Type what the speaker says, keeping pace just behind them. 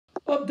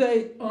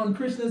Update on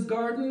Krishna's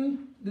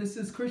garden. This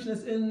is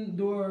Krishna's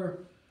indoor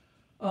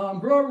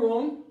grow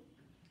room.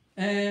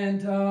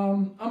 And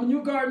I'm a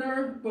new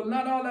gardener, but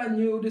not all that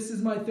new. This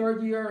is my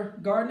third year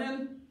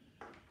gardening.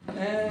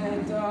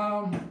 And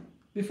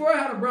before I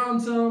had a brown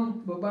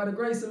thumb, but by the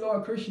grace of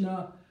Lord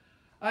Krishna,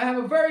 I have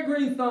a very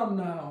green thumb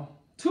now.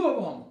 Two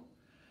of them.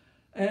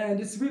 And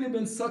it's really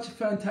been such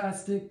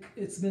fantastic.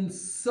 It's been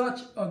such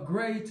a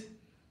great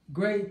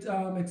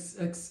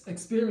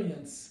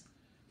experience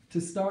to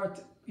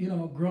start,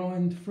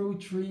 growing fruit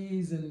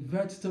trees and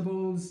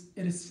vegetables.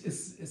 It's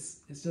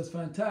just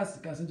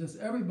fantastic. I suggest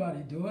everybody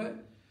do it.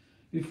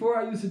 Before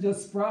I used to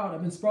just sprout.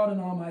 I've been sprouting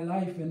all my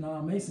life in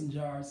mason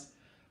jars.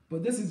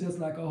 But this is just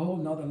like a whole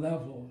nother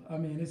level. I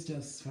mean, it's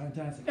just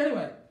fantastic.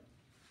 Anyway,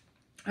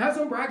 I have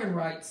some bragging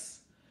rights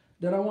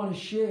that I want to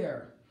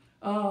share.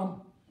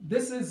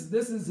 This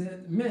is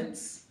it,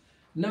 mints.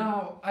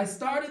 Now, I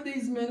started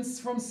these mints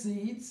from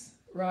seeds,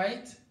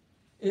 right?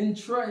 In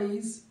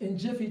trays, in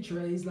jiffy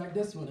trays like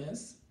this one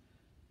is.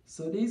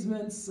 So these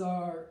mints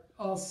are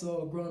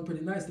also growing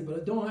pretty nicely, but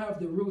I don't have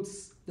the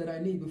roots that I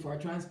need before I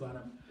transplant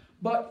them.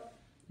 But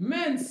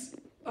mints,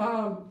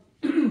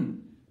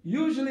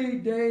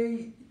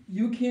 usually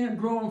you can't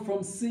grow them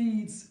from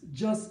seeds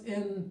just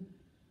in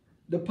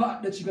the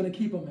pot that you're going to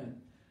keep them in.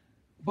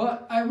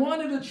 But I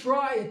wanted to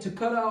try it to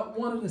cut out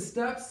one of the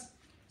steps.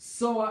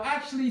 So I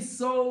actually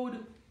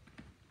sowed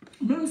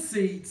mint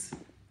seeds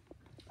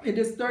in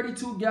this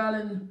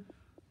 32-gallon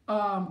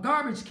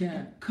garbage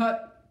can,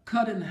 cut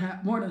in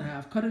half, more than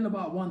half, cut in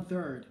about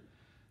 1/3.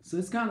 So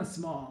it's kind of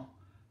small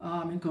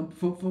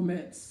for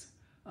mints.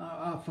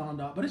 I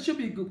found out, but it should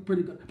be good,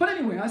 pretty good. But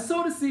anyway, I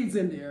sowed the seeds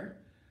in there.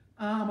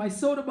 I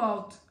sowed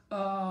about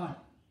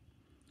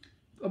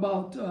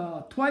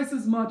twice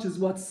as much as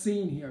what's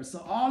seen here. So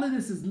all of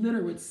this is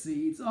littered with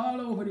seeds.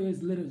 All over there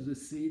is littered with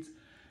seeds.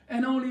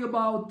 And only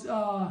about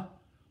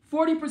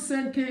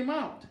 40% came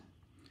out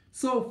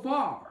so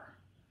far.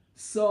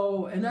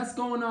 So, and that's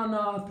going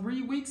on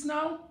 3 weeks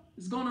now.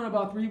 It's going on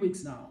about 3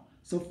 weeks now.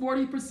 So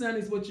 40%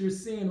 is what you're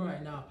seeing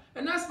right now.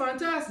 And that's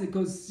fantastic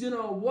because,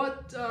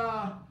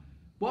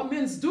 what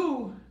mints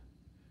do,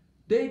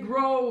 they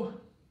grow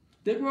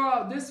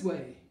out this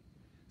way.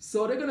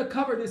 So they're going to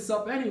cover this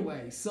up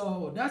anyway.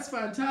 So that's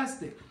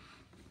fantastic.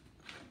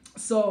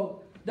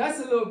 So that's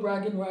a little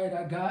bragging right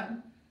I got.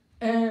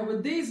 And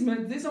with these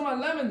mints, these are my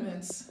lemon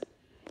mints.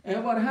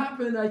 And what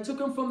happened, I took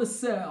them from the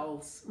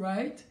cells,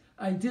 right?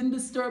 I didn't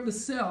disturb the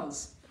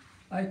cells.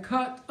 I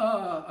cut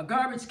a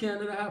garbage can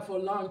that I have for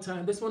a long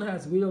time. This one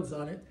has wheels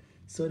on it,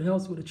 so it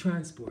helps with the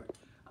transport.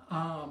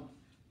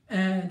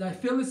 And I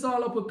fill this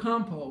all up with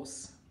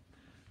compost.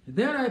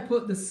 Then I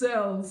put the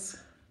cells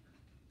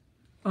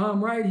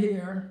right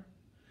here,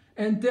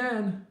 and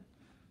then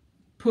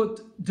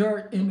put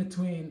dirt in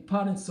between,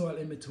 potting soil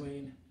in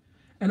between.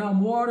 And I'm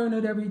watering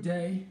it every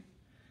day.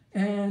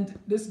 And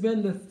this has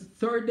been the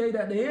third day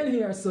that they're in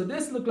here. So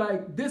this looks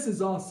like this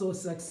is also a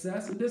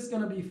success. And this is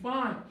going to be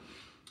fine.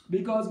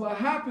 Because what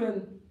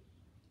happened,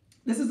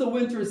 this is a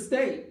winter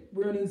estate.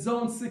 We're in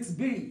zone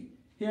 6B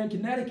here in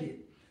Connecticut.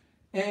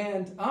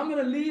 And I'm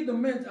going to leave the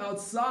mint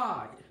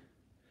outside.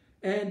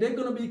 And they're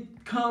going to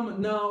become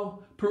now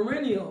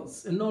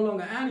perennials and no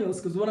longer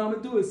annuals. Because what I'm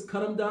going to do is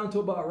cut them down to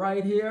about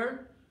right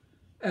here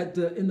in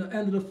the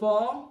end of the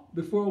fall,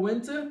 before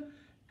winter.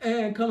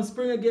 And come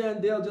spring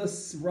again, they'll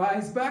just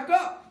rise back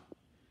up.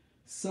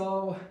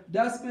 So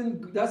that's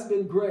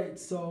been great.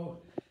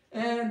 So,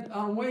 and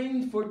I'm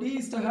waiting for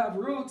these to have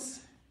roots.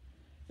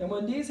 And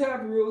when these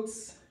have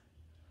roots,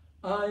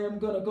 I am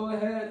gonna go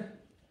ahead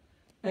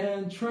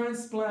and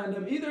transplant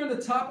them either in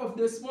the top of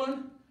this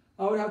one.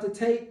 I would have to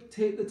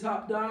tape the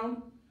top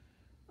down,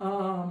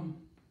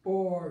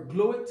 or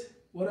glue it,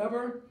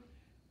 whatever,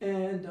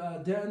 and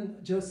then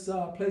just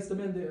place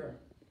them in there,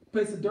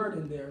 place the dirt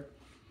in there.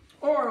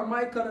 Or I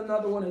might cut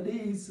another one of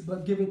these,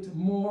 but give it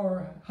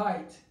more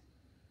height.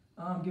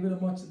 Give it a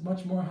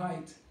much more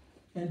height.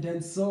 And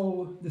then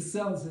sew the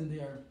cells in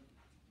there.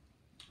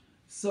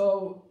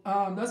 So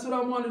that's what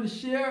I wanted to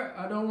share.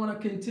 I don't want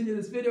to continue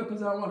this video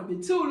because I don't want to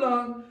be too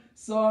long.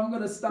 So I'm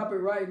going to stop it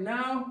right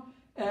now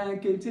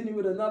and continue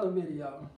with another video.